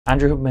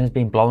Andrew Huberman has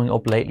been blowing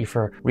up lately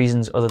for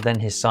reasons other than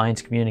his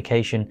science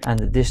communication, and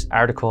this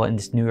article in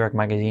this New York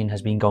magazine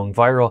has been going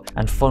viral,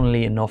 and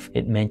funnily enough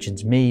it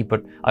mentions me,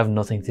 but I've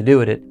nothing to do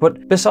with it.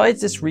 But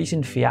besides this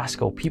recent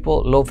fiasco,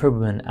 people love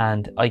Huberman,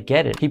 and I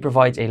get it. He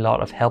provides a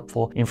lot of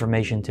helpful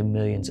information to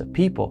millions of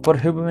people. But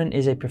Huberman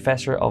is a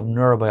professor of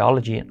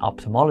neurobiology and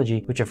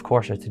ophthalmology, which of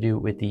course are to do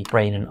with the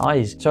brain and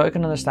eyes, so I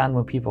can understand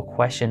when people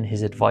question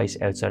his advice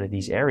outside of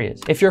these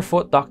areas. If your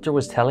foot doctor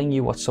was telling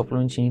you what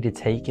supplements you need to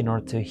take in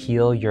order to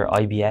heal your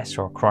IBS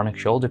or chronic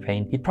shoulder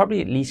pain, you'd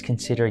probably at least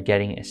consider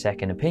getting a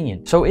second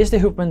opinion. So is the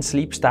Huberman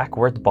sleep stack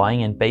worth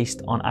buying and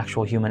based on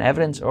actual human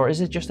evidence, or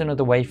is it just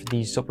another way for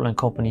these supplement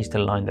companies to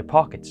line their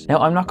pockets? Now,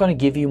 I'm not going to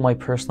give you my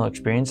personal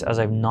experience as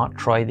I've not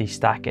tried the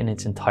stack in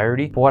its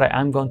entirety, but what I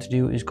am going to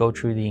do is go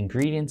through the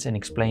ingredients and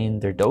explain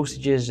their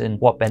dosages and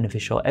what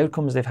beneficial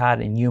outcomes they've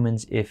had in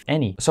humans, if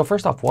any. So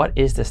first off, what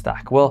is the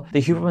stack? Well,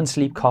 the Huberman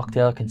sleep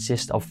cocktail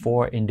consists of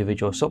 4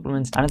 individual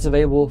supplements, and it's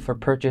available for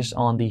purchase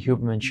on the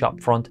Huberman shop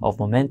front of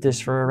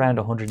Momentous for around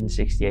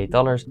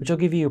 $168, which will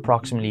give you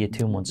approximately a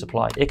 2-month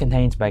supply. It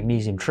contains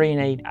magnesium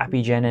threonate,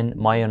 Apigenin,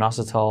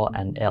 Myo-inositol,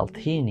 and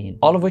L-theanine,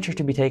 all of which are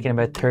to be taken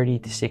about 30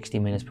 to 60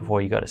 minutes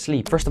before you go to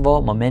sleep. First of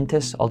all,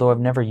 Momentous, although I've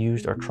never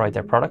used or tried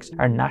their products,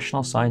 are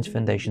National Science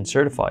Foundation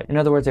certified. In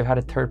other words, they've had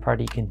a third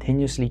party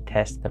continuously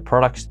test their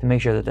products to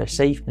make sure that they're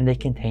safe and they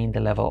contain the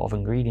level of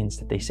ingredients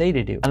that they say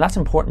they do. And that's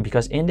important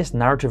because in this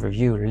narrative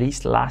review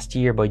released last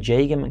year by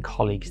Jagam and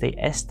colleagues, they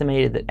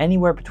estimated that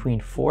anywhere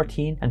between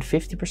 14 and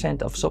 50%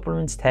 of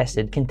supplements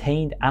tested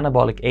contained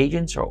anabolic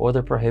agents or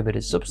other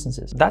prohibited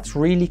substances. That's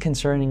really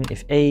concerning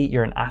if A,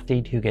 you're an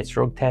athlete who gets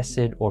drug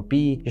tested, or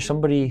B, you're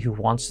somebody who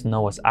wants to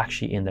know what's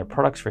actually in their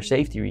products for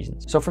safety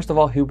reasons. So first of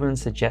all, Huberman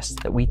suggests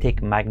that we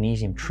take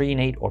magnesium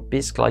threonate or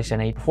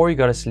bisglycinate before you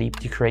go to sleep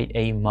to create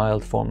a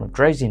mild form of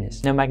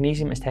drowsiness. Now,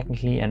 magnesium is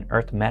technically an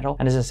earth metal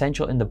and is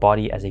essential in the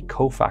body as a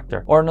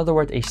cofactor, or in other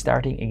words, a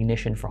starting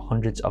ignition for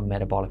hundreds of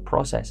metabolic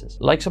processes.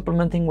 Like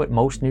supplementing with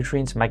most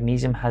nutrients,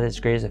 magnesium has its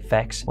greatest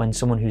effects when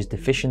someone who's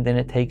deficient in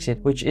it takes it,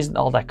 which isn't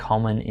all that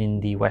common in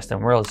the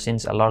Western world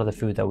since a lot of the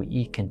food that we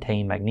eat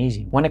contain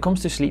magnesium. When it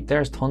comes to sleep,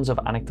 there's tons of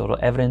anecdotal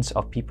evidence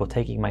of people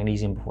taking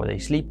magnesium before they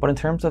sleep, but in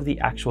terms of the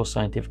actual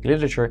scientific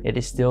literature, it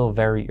is still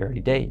very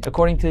early days.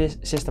 According to this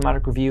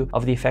systematic review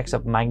of the effects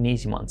of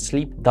magnesium on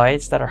sleep,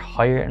 diets that are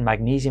higher in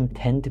magnesium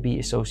tend to be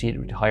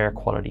associated with higher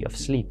quality of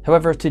sleep.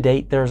 However, to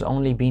date, there's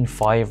only been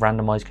 5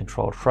 randomized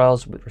controlled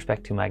trials with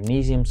respect to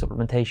magnesium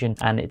supplementation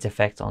and its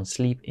effects on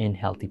sleep in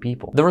healthy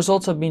people. The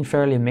results have been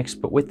fairly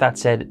mixed, but with that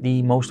said,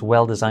 the most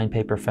well-designed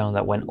paper found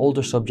that when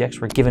older subjects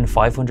were given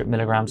 500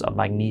 milligrams of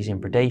magnesium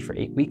per day for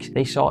 8 weeks,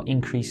 they saw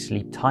increased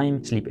sleep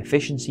time, sleep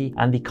efficiency,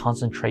 and the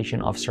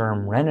concentration of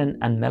serum renin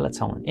and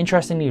melatonin.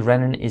 Interestingly,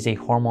 renin is a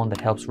hormone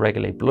that helps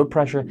regulate blood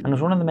pressure and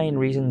is one of the main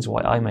reasons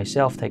why I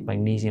myself take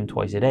magnesium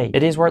twice a day.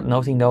 It is worth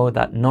noting though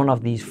that none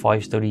of these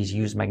 5 studies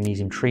used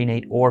magnesium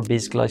threonate or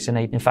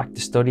bisglycinate. In fact,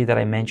 the study that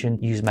I mentioned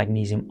used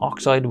magnesium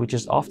oxide, which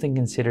is often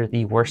considered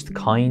the worst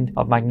kind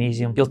of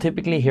magnesium. You'll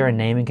typically hear a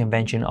naming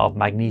convention of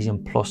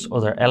magnesium plus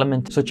other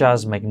elements such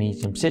as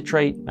magnesium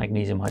citrate,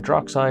 magnesium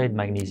hydroxide,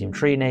 magnesium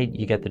threonate.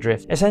 You get the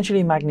drift.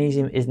 Essentially,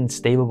 magnesium isn't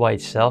stable by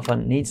itself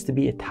and needs to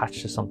be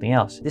attached to something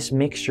else. This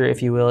mixture,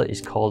 if you will,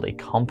 is called a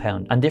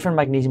compound, and different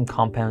magnesium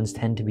compounds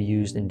tend to be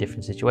used in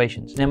different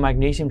situations. Now,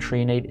 magnesium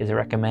threonate is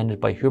recommended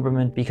by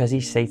Huberman because he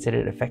states that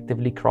it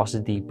effectively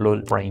crosses the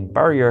blood-brain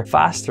barrier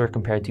faster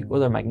compared to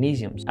other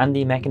magnesiums, and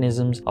the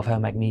mechanisms of how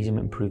magnesium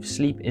improves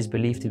sleep is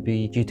believed to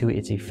be due to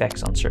its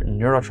effects on certain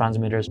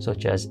neurotransmitters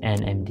such as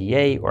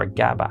NMDA or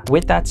GABA.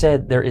 With that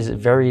said, there is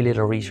very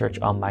little research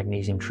on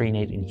magnesium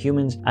threonate in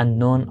humans and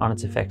none on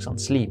its effects on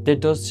sleep. There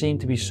does seem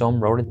to be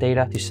some rodent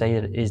data to say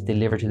that it is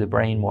delivered to the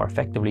brain more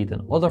effectively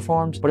than other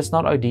forms, but it's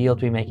not ideal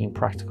to be making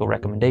practical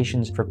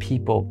recommendations for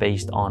people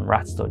based on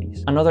rat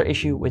studies. Another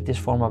issue with this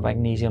form of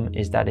magnesium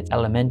is that its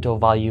elemental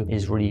value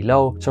is really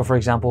low. So for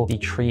example, the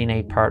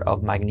threonate part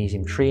of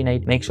magnesium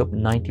threonate makes up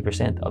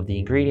 90% of the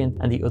ingredient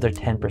and the other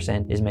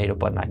 10% is made up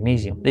by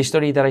magnesium. The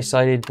study that I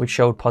cited, which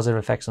showed positive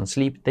effects on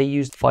sleep, they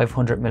used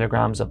 500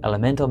 milligrams of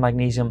elemental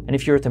magnesium, and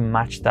if you were to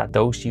match that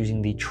dose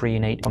using the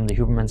threonate from the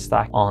Huberman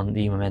stack on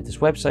the Momentous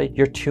website,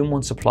 your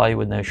 2-month supply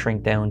would now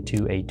shrink down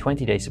to a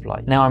 20-day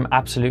supply. Now, I'm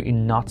absolutely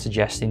not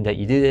suggesting that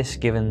you do this,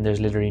 given there's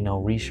literally no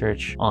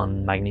research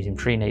on magnesium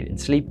threonate in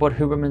sleep, but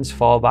Huberman's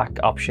fallback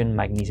option,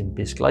 magnesium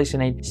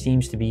bisglycinate,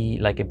 seems to be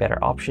like a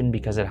better option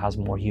because it has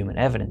more human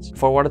evidence.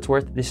 For what it's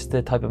worth, this is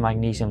the type of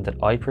magnesium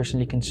that I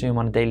personally consume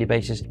on a daily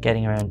basis,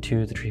 getting around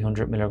 200 to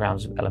 300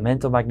 milligrams of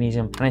elemental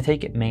magnesium, and I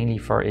take it mainly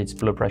for its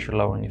blood pressure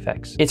lowering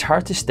effects. It's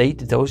hard to state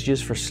the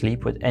dosages for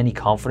sleep with any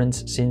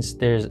confidence since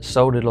there's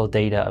so little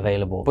data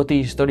available, but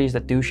the studies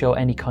that do show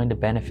any kind of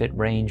benefit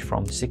range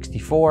from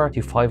 64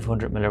 to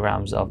 500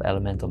 milligrams of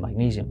elemental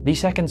magnesium. The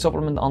second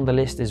supplement on the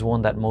list is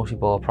one that most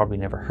people have probably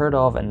never heard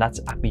of, and that's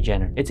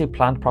Apigenin. It's a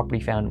plant property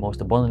found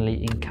most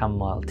abundantly in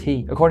chamomile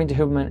tea. According to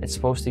Huberman, it's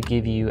supposed to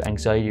give you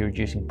anxiety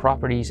reducing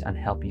properties and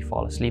help you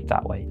fall asleep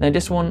that way. Now,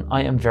 this one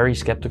I am very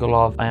skeptical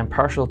of. I am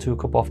partial to a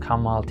cup of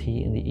chamomile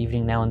tea in the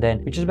evening now and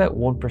then, which is about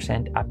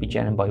 1%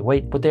 Apigenin by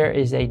weight, but there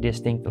is a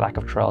distinct lack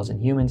of trials in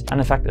humans, and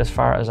in fact, as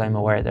far as I'm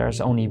aware,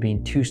 there's only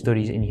been 2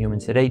 studies in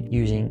humans to date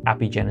using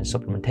Apigenin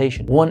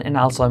supplementation, one in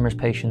Alzheimer's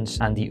patients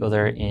and the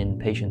other in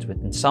patients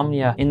with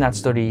insomnia. In that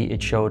study,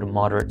 it showed a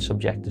moderate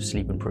subjective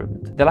sleep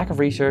improvement. The lack of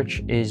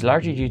research is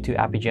largely due to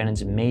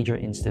Apigenin's major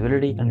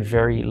instability and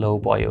very low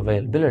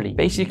bioavailability,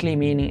 basically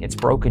meaning it's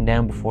broken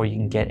down before you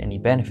can get any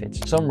benefits.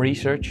 Some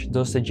research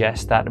does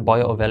suggest that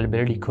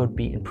bioavailability could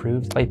be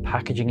improved by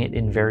packaging it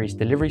in various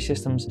delivery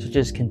systems, such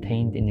as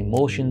contained in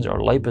emulsions or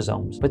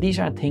liposomes, but these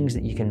aren't things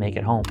that you can make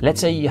at home. Let's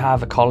say you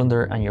have a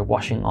colander and you're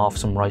washing off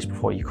some rice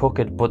before you cook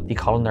it, but the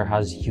colander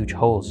has huge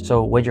holes,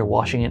 so when you're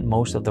washing it,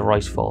 most of the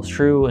rice falls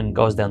through and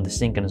goes down the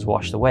sink and is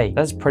washed away.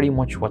 That's pretty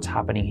much what's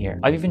happening here.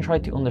 I've even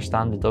tried to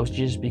understand the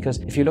dosages, because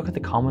if you look at the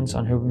comments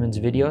on Huberman's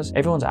videos,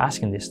 everyone's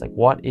asking this, like,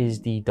 what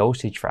is the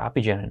dosage for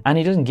Apigenin? And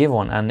he doesn't give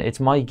one, and it's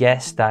my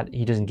guess that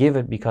he doesn't give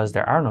it because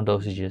there are no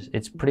dosages.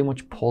 It's pretty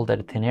much pulled out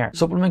of thin air.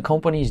 Supplement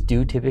companies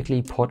do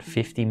typically put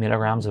 50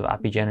 milligrams of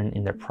Apigenin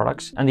in their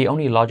products, and the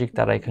only logic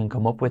that I can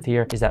come up with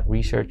here is that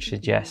research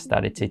suggests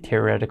that it's a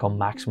theoretical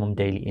maximum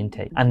daily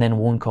intake, and then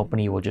one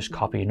company will just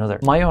copy another.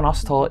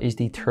 Myo-inositol is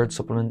the 3rd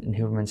supplement in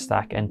Huberman's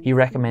stack, and he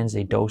recommends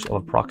a dose of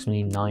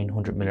approximately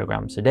 900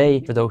 milligrams a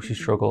day for those who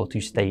struggle to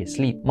stay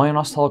asleep.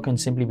 Myo-inositol can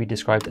simply be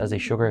described as a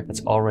sugar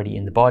that's already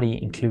in the body,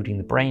 including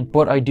the brain,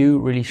 but I do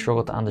really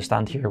struggle to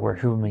understand here where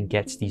Huberman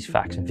gets these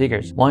facts and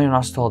figures.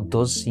 Myo-inositol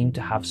does seem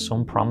to have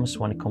some promise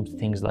when it comes to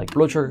things like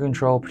blood sugar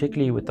control,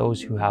 particularly with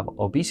those who have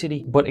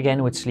obesity, but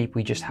again, with sleep,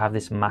 we just have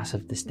this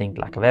massive distinct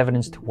lack of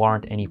evidence to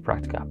warrant any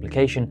practical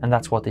application, and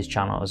that's what this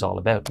channel is all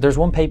about. There's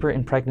one paper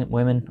in pregnant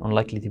women,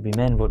 unlikely to be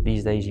men, but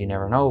these days you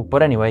never know.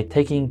 But anyway,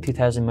 taking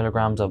 2000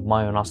 milligrams of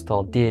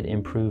myo-inositol did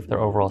improve their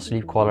overall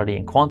sleep quality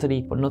and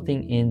quantity, but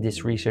nothing in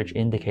this research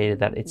indicated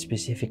that it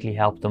specifically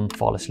helped them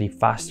fall asleep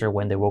faster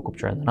when they woke up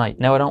during the night.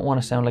 Now, I don't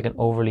want to sound like an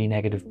overly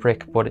negative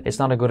prick, but it's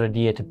not a good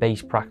idea to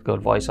base practical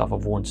advice off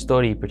of one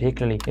study,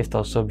 particularly if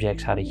those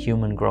subjects had a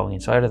human growing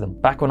inside of them.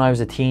 Back when I was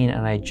a teen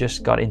and I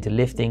just got into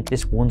lifting,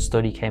 this one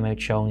study came out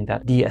showing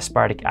that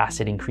D-aspartic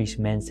acid increased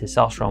men's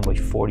testosterone by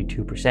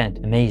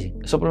 42%.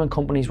 Amazing. Supplement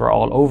companies were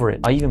all over it.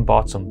 I even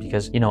bought some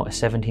because, you know, a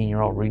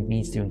 17-year-old really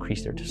needs to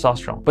increase their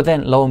testosterone. But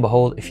then lo and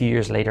behold, a few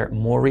years later,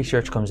 more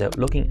research comes out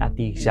looking at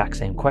the exact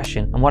same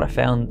question, and what I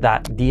found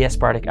that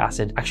D-aspartic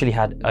acid actually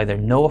had either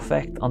no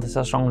effect on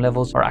testosterone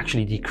levels or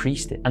actually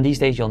decreased it. And these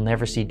days you'll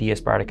never see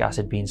D-aspartic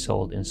acid being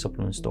sold in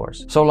supplement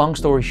stores. So long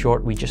story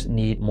short, we just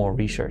need more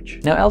research.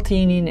 Now,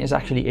 L-theanine is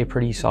actually a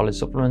pretty solid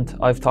supplement.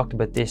 I've talked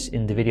about this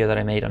in the video that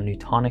I made on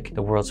Nutonic,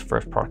 the world's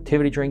first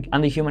productivity drink,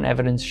 and the human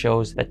evidence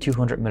shows that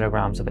 200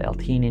 milligrams of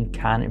L-theanine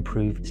can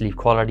improve sleep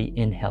quality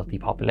in healthy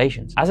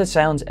populations. As it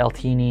sounds,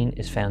 L-theanine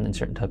is found in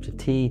certain types of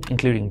tea,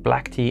 including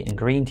black tea and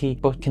green tea,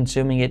 but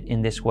consuming it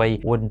in this way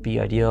wouldn't be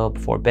ideal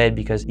before bed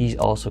because these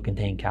also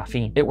contain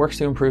caffeine. It works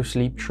to improve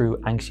sleep through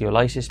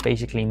anxiolysis,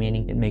 basically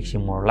meaning it makes you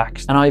more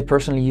relaxed. And I've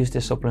personally used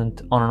this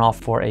supplement on and off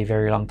for a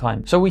very long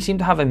time. So we seem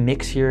to have a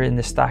mix here in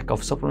the stack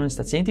of supplements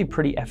that seem to be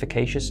pretty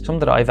efficacious, some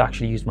that I've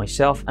actually used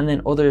myself, and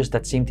then others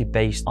that seem to be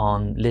based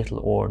on little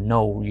or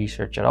no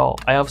research at all.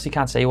 I obviously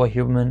can't say why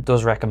Huberman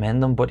does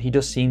recommend them, but he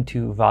does seem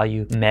to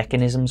value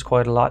mechanisms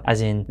quite a lot,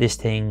 as in this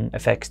thing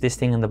affects this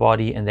thing in the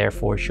body and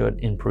therefore should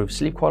improve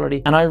sleep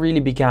quality. And I really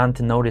began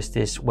to notice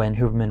this when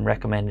Huberman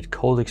recommended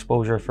cold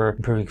exposure for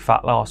improving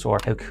fat loss, or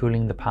how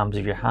cooling the palms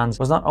of your hands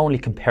was not only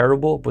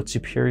comparable but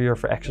superior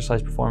for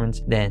exercise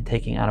performance than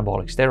taking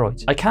anabolic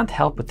steroids. I can't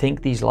help but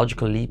think these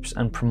logical leaps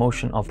and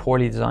promotion of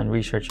poorly designed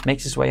research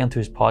makes its way onto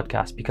his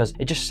podcast because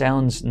it just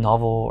sounds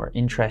novel or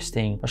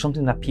interesting or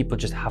something that people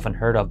just haven't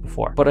heard of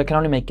before. But I can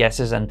only make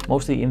guesses, and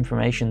most of the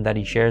information that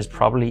he shares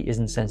probably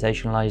isn't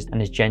sensationalized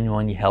and is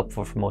genuinely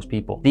helpful for most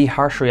people. The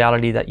harsh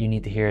reality that you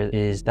need to hear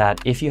is that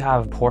if you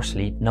have poor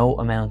sleep, no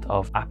amount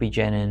of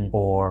Apigenin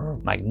or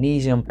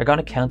magnesium are going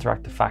to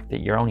counteract the fact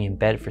that you're only in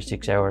bed for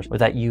 6 hours or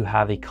that you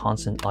have a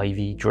constant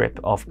IV drip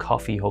of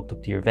coffee hooked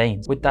up to your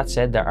veins. With that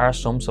said, there are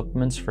some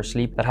supplements for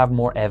sleep that have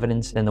more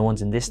evidence than the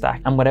ones in this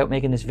stack, and without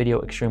making this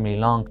video extremely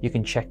long, you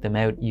can check them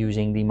out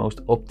using the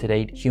most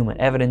up-to-date human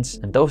evidence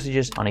and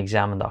dosages on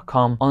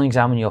examine.com. On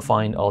Examine, you'll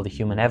find all the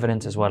human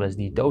evidence as well as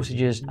the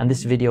dosages, and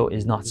this video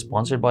is not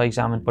sponsored by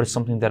Examine, but it's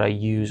something that I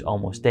use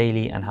almost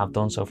daily and have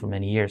done so for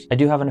many years. I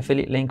do have an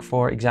affiliate link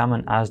for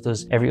Examine, as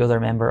does every other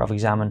member of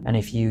Examine, and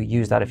if you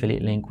use that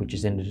affiliate link, which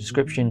is in the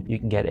description, you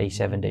can get a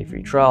 7-day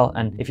free trial,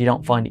 and if you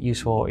don't find it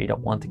useful or you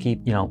don't want to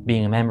keep,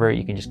 being a member,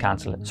 you can just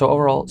cancel it. So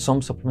overall,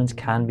 some supplements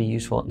can be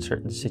useful in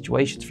certain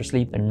situations for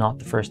sleep. They're not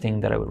the first thing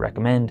that I would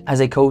recommend. As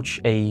a coach,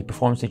 a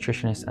performance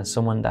nutritionist, and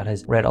someone that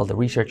has read all the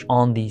research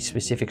on the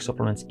specific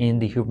supplements in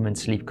the Huberman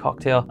sleep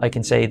cocktail, I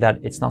can say that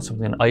it's not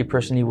something I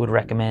personally would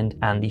recommend,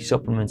 and the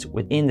supplements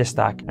within the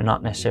stack are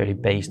not necessarily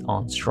based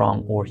on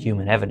strong or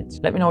human evidence.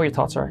 Let me know what your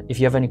thoughts are. If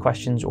you have any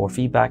questions or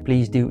feedback,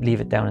 please do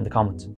leave it down in the comments.